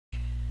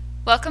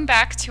Welcome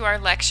back to our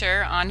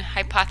lecture on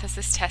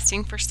hypothesis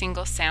testing for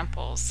single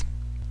samples.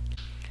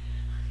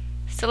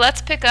 So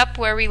let's pick up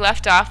where we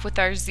left off with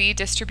our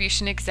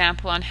z-distribution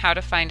example on how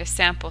to find a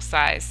sample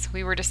size.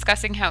 We were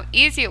discussing how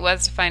easy it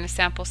was to find a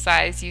sample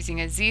size using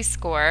a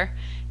z-score.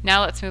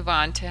 Now let's move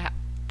on to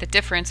the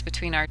difference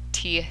between our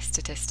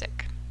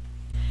t-statistic.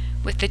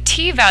 With the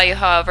t-value,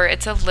 however,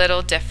 it's a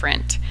little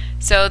different.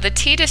 So the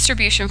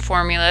t-distribution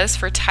formulas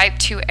for type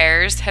 2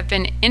 errors have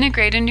been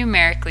integrated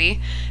numerically,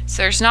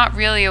 so there's not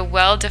really a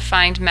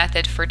well-defined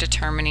method for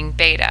determining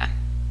beta.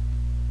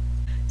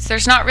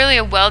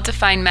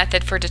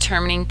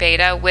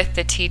 With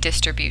the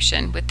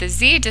t-distribution. With the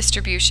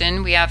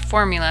z-distribution, we have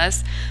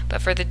formulas,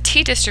 but for the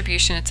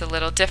t-distribution, it's a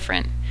little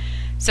different.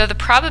 So the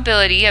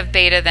probability of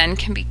beta then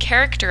can be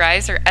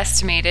characterized or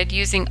estimated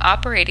using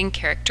operating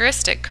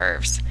characteristic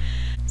curves.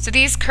 So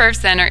these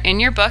curves then are in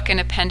your book in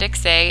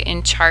Appendix A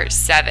in Chart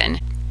 7.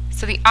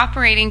 So the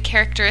operating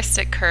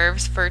characteristic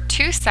curves for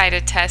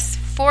two-sided tests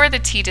for the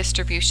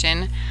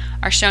t-distribution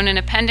are shown in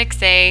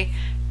Appendix A,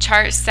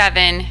 Chart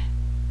 7,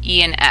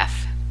 E and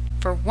F.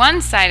 For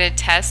one-sided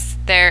tests,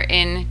 they're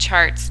in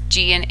charts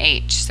G and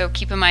H. So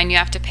keep in mind you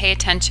have to pay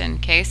attention,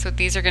 okay? So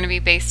these are going to be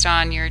based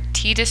on your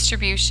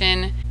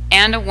t-distribution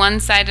and a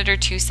one-sided or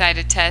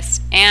two-sided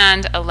test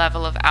and a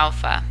level of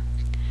alpha.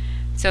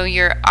 So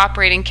your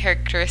operating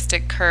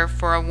characteristic curve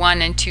for a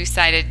one- and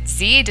two-sided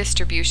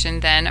z-distribution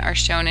then are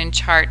shown in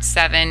chart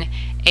 7,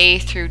 A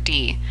through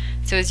D.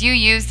 So as you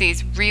use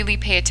these, really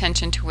pay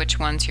attention to which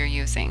ones you're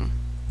using.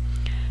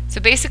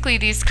 So basically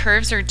these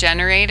curves are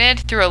generated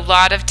through a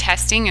lot of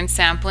testing and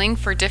sampling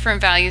for different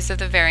values of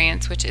the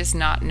variance which is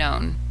not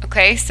known.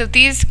 Okay, so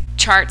these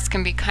charts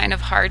can be kind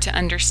of hard to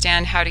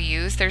understand how to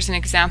use. There's an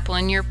example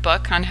in your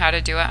book on how to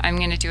do it. I'm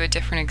going to do a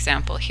different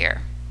example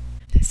here.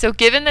 So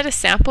given that a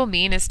sample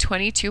mean is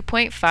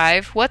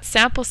 22.5, what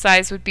sample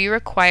size would be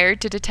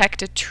required to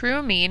detect a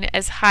true mean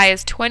as high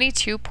as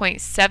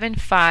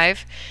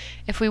 22.75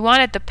 if we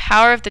wanted the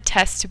power of the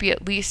test to be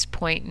at least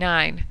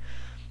 0.9?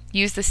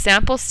 Use the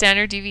sample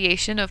standard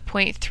deviation of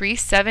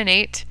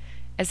 0.378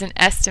 as an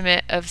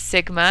estimate of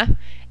sigma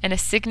and a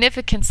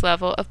significance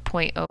level of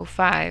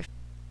 0.05.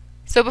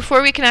 So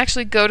before we can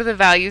actually go to the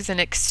values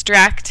and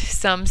extract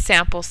some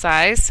sample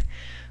size,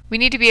 we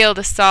need to be able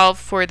to solve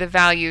for the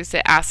values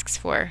it asks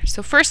for.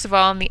 So first of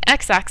all, on the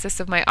x-axis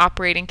of my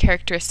operating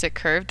characteristic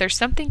curve, there's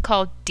something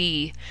called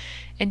D.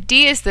 And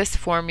D is this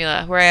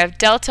formula where I have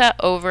delta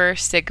over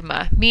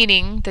sigma,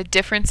 meaning the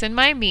difference in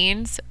my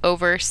means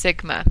over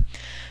sigma.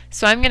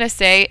 So I'm going to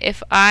say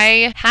if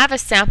I have a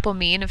sample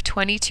mean of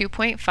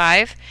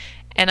 22.5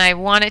 and I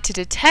want it to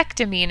detect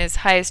a mean as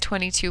high as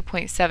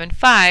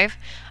 22.75,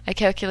 I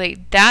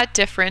calculate that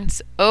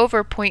difference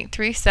over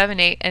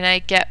 0.378 and I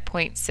get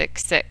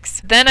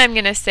 0.66. Then I'm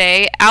going to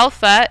say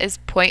alpha is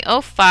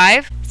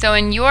 0.05. So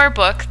in your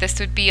book, this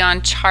would be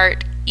on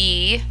chart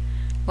E,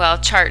 well,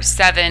 chart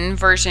 7,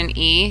 version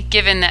E,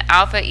 given that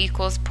alpha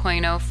equals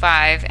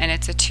 0.05 and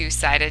it's a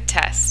two-sided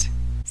test.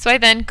 So I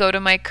then go to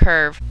my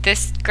curve.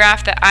 This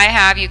graph that I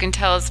have, you can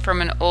tell, is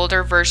from an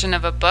older version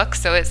of a book,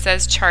 so it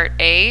says chart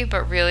A,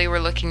 but really we're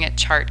looking at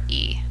chart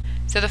E.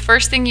 So the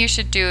first thing you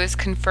should do is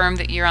confirm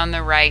that you're on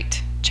the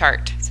right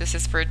chart. So this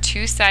is for a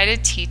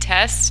two-sided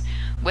t-test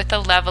with a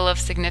level of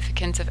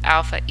significance of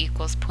alpha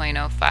equals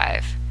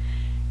 0.05.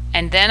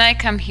 And then I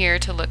come here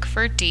to look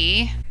for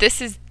D. This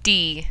is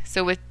D.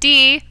 So with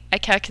D, I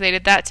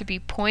calculated that to be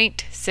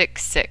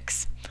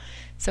 0.66.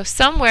 So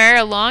somewhere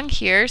along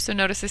here, so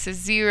notice this is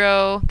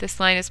 0, this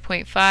line is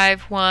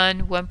 0.5,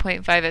 1,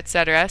 1.5,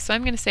 etc. So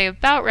I'm going to say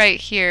about right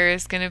here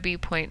is going to be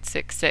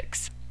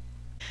 0.66.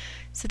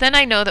 So then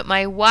I know that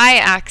my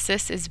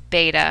y-axis is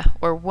beta,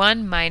 or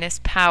 1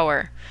 minus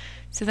power.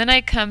 So then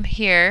I come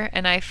here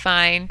and I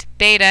find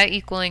beta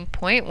equaling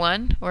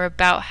 0.1, or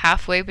about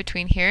halfway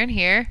between here and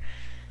here.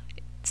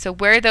 So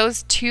where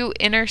those two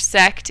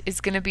intersect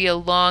is going to be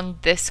along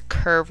this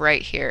curve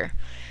right here.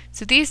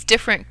 So these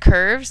different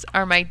curves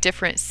are my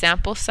different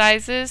sample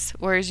sizes,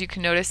 or as you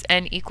can notice,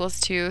 n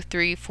equals 2,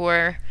 3,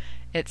 4,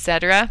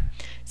 etc.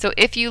 So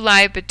if you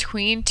lie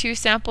between two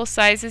sample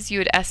sizes, you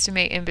would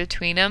estimate in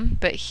between them.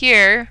 But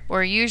here,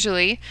 or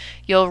usually,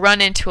 you'll run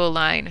into a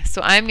line.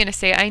 So I'm going to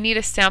say I need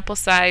a sample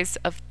size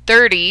of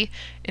 30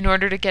 in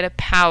order to get a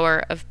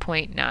power of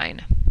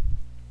 0.9.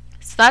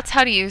 So that's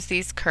how to use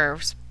these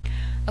curves.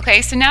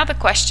 Okay, so now the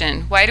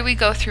question, why do we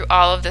go through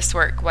all of this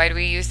work? Why do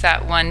we use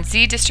that one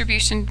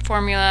z-distribution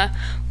formula?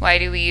 Why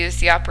do we use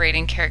the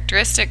operating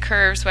characteristic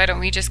curves? Why don't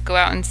we just go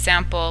out and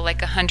sample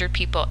like 100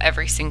 people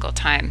every single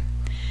time?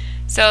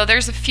 So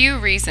there's a few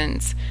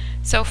reasons.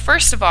 So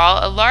first of all,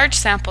 a large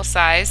sample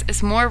size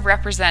is more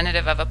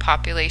representative of a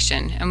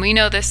population. And we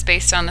know this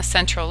based on the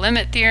central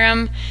limit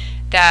theorem,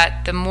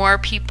 that the more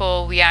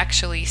people we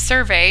actually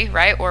survey,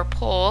 right, or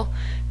poll,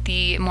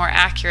 the more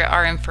accurate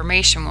our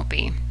information will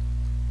be.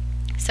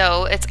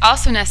 So it's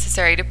also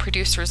necessary to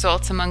produce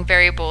results among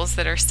variables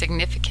that are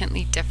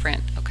significantly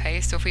different. Okay,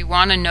 so if we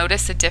want to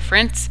notice a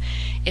difference,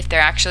 if there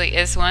actually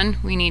is one,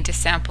 we need to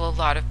sample a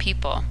lot of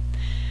people.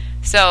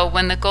 So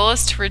when the goal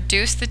is to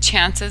reduce the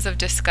chances of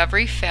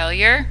discovery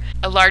failure,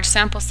 a large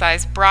sample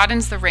size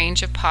broadens the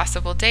range of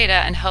possible data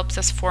and helps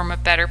us form a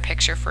better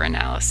picture for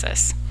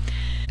analysis.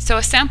 So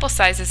a sample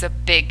size is a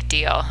big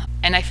deal.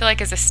 And I feel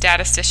like as a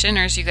statistician,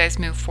 or as you guys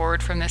move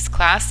forward from this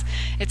class,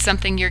 it's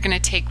something you're going to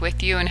take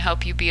with you and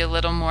help you be a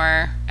little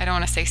more, I don't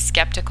want to say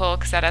skeptical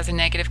because that has a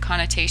negative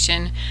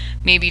connotation.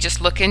 Maybe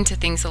just look into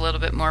things a little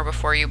bit more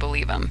before you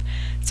believe them.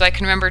 So I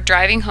can remember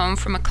driving home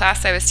from a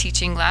class I was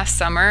teaching last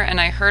summer, and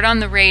I heard on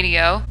the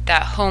radio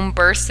that home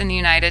births in the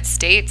United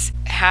States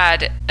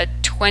had a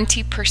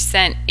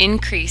 20%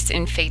 increase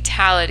in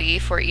fatality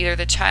for either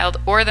the child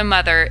or the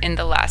mother in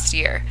the last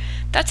year.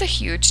 That's a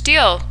huge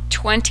deal.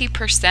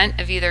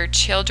 20% of either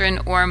children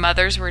or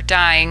mothers were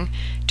dying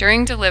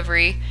during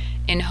delivery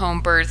in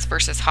home births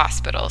versus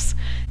hospitals.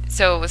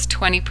 So it was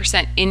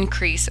 20%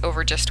 increase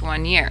over just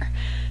 1 year.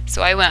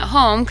 So I went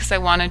home because I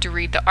wanted to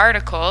read the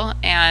article,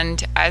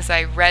 and as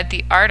I read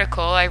the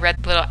article, I read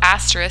the little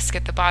asterisk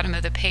at the bottom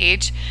of the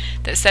page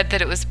that said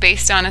that it was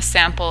based on a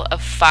sample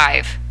of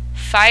five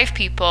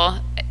people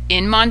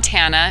in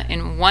Montana,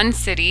 in one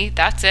city,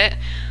 that's it,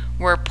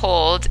 were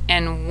polled,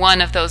 and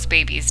one of those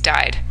babies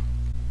died.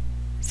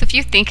 So if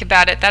you think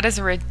about it, that is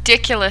a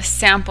ridiculous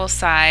sample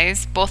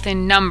size, both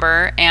in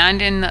number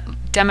and in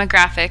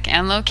demographic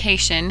and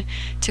location,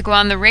 to go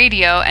on the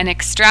radio and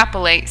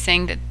extrapolate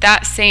saying that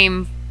that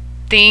same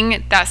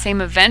thing, that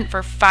same event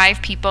for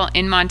 5 people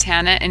in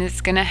Montana, and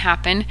it's going to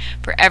happen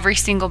for every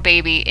single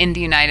baby in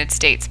the United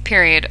States,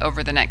 period,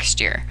 over the next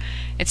year.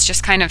 It's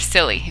just kind of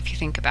silly if you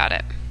think about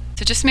it.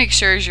 So just make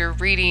sure as you're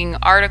reading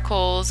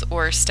articles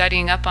or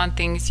studying up on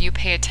things, you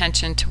pay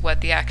attention to what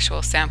the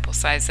actual sample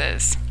size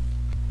is.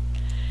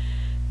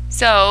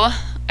 So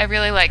I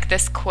really like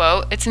this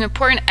quote. It's an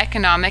important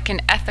economic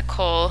and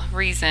ethical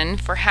reason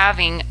for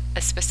having a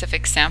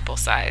specific sample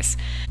size.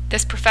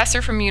 This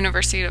professor from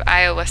University of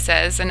Iowa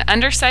says, an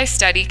undersized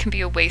study can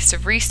be a waste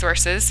of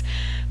resources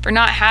for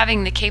not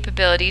having the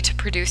capability to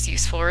produce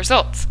useful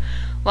results,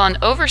 while an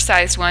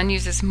oversized one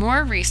uses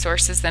more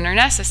resources than are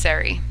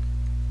necessary.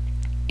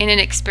 In an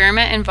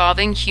experiment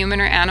involving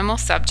human or animal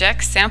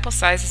subjects, sample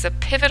size is a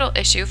pivotal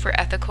issue for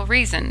ethical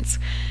reasons.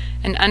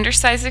 An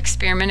undersized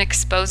experiment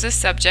exposes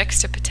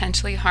subjects to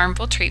potentially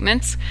harmful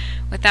treatments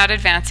without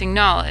advancing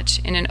knowledge.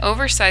 In an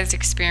oversized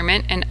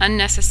experiment, an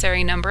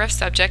unnecessary number of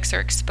subjects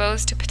are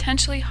exposed to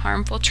potentially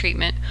harmful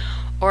treatment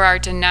or are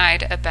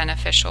denied a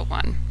beneficial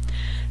one.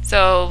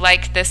 So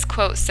like this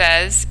quote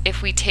says,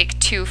 if we take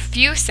too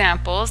few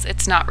samples,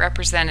 it's not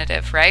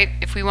representative, right?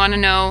 If we want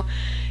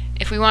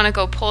to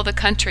go poll the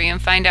country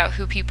and find out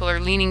who people are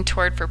leaning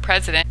toward for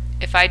president,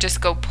 if I just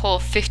go poll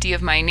 50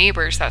 of my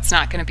neighbors, that's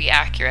not going to be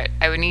accurate.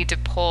 I would need to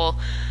poll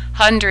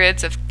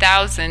hundreds of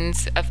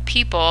thousands of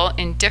people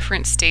in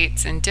different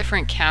states and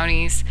different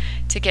counties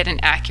to get an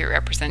accurate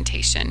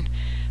representation.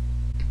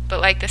 But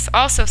like this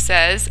also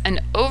says, an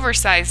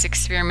oversized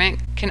experiment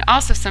can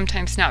also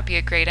sometimes not be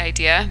a great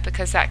idea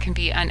because that can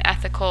be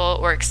unethical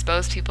or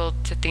expose people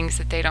to things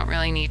that they don't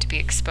really need to be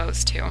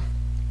exposed to.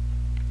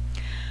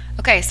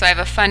 Okay, so I have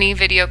a funny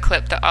video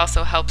clip that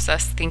also helps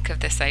us think of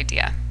this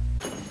idea.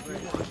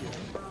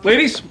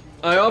 Ladies,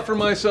 I offer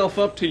myself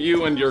up to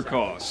you and your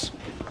cause.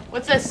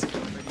 What's this?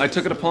 I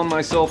took it upon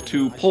myself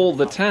to poll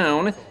the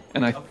town,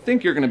 and I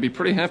think you're going to be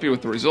pretty happy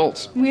with the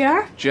results. We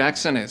are?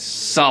 Jackson is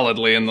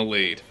solidly in the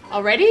lead.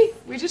 Already?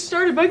 We just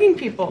started bugging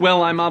people.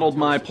 Well, I modeled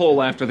my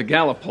poll after the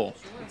Gallup poll.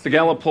 The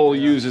Gallup poll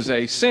uses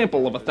a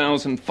sample of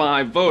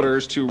 1,005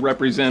 voters to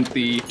represent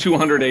the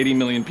 280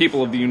 million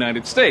people of the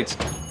United States.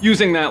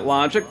 Using that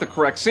logic, the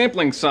correct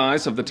sampling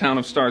size of the town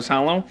of Stars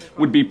Hollow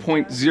would be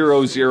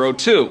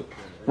 0.002.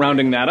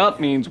 Rounding that up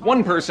means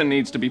one person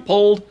needs to be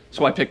polled,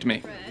 so I picked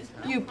me.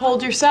 You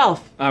polled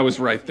yourself. I was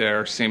right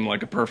there. Seemed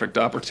like a perfect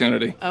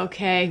opportunity.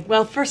 Okay.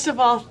 Well, first of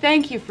all,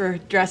 thank you for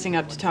dressing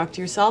up to talk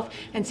to yourself.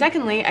 And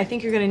secondly, I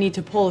think you're going to need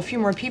to poll a few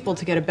more people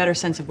to get a better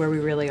sense of where we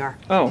really are.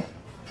 Oh.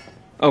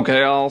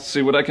 Okay, I'll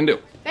see what I can do.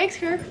 Thanks,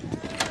 Kirk.